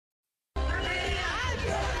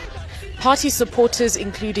Party supporters,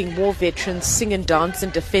 including war veterans, sing and dance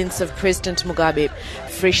in defense of President Mugabe.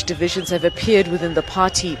 Fresh divisions have appeared within the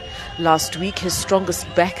party. Last week, his strongest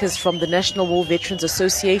backers from the National War Veterans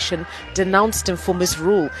Association denounced him for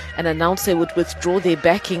misrule and announced they would withdraw their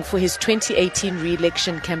backing for his 2018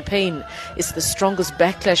 re-election campaign. It's the strongest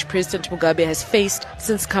backlash President Mugabe has faced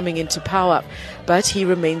since coming into power. But he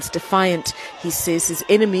remains defiant. He says his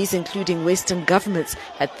enemies, including Western governments,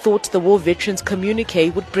 had thought the war veterans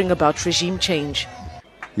communiqué would bring about regime change.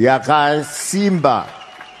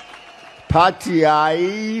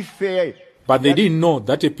 But they didn't know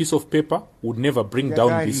that a piece of paper would never bring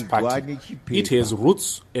down this party. It has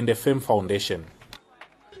roots and a firm foundation.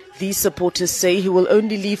 These supporters say he will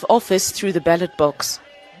only leave office through the ballot box.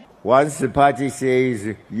 Once the party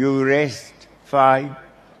says, you rest, fine.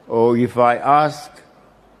 Or if I ask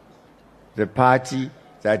the party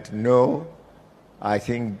that no, I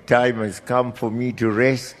think time has come for me to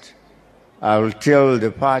rest, I will tell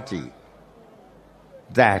the party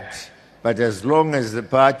that. But as long as the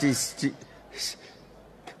party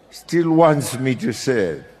still wants me to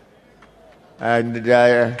serve, and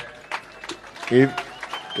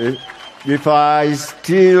if I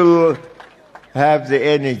still have the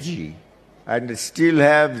energy and still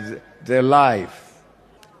have the life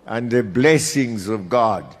and the blessings of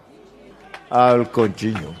God, I'll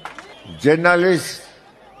continue. Journalists,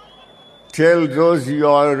 tell those you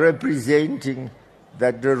are representing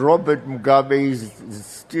that the Robert Mugabe is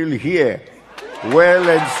still here, well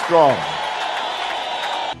and strong.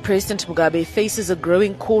 President Mugabe faces a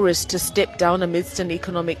growing chorus to step down amidst an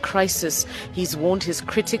economic crisis. He's warned his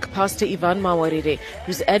critic, Pastor Ivan Mawarire,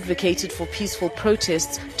 who's advocated for peaceful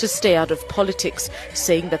protests, to stay out of politics,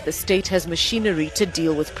 saying that the state has machinery to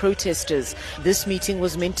deal with protesters. This meeting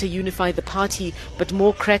was meant to unify the party, but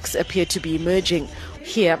more cracks appear to be emerging.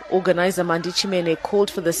 Here, organizer Mandi Chimene called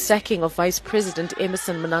for the sacking of Vice President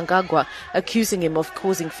Emmerson Mnangagwa, accusing him of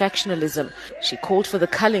causing factionalism. She called for the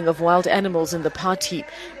culling of wild animals in the party.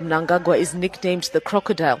 Mnangagwa is nicknamed the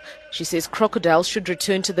crocodile. She says crocodiles should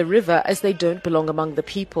return to the river as they don't belong among the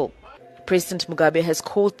people. President Mugabe has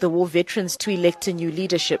called the war veterans to elect a new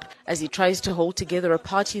leadership as he tries to hold together a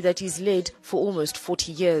party that he's led for almost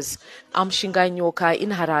 40 years. I'm Shingai Nyoka in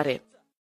Harare.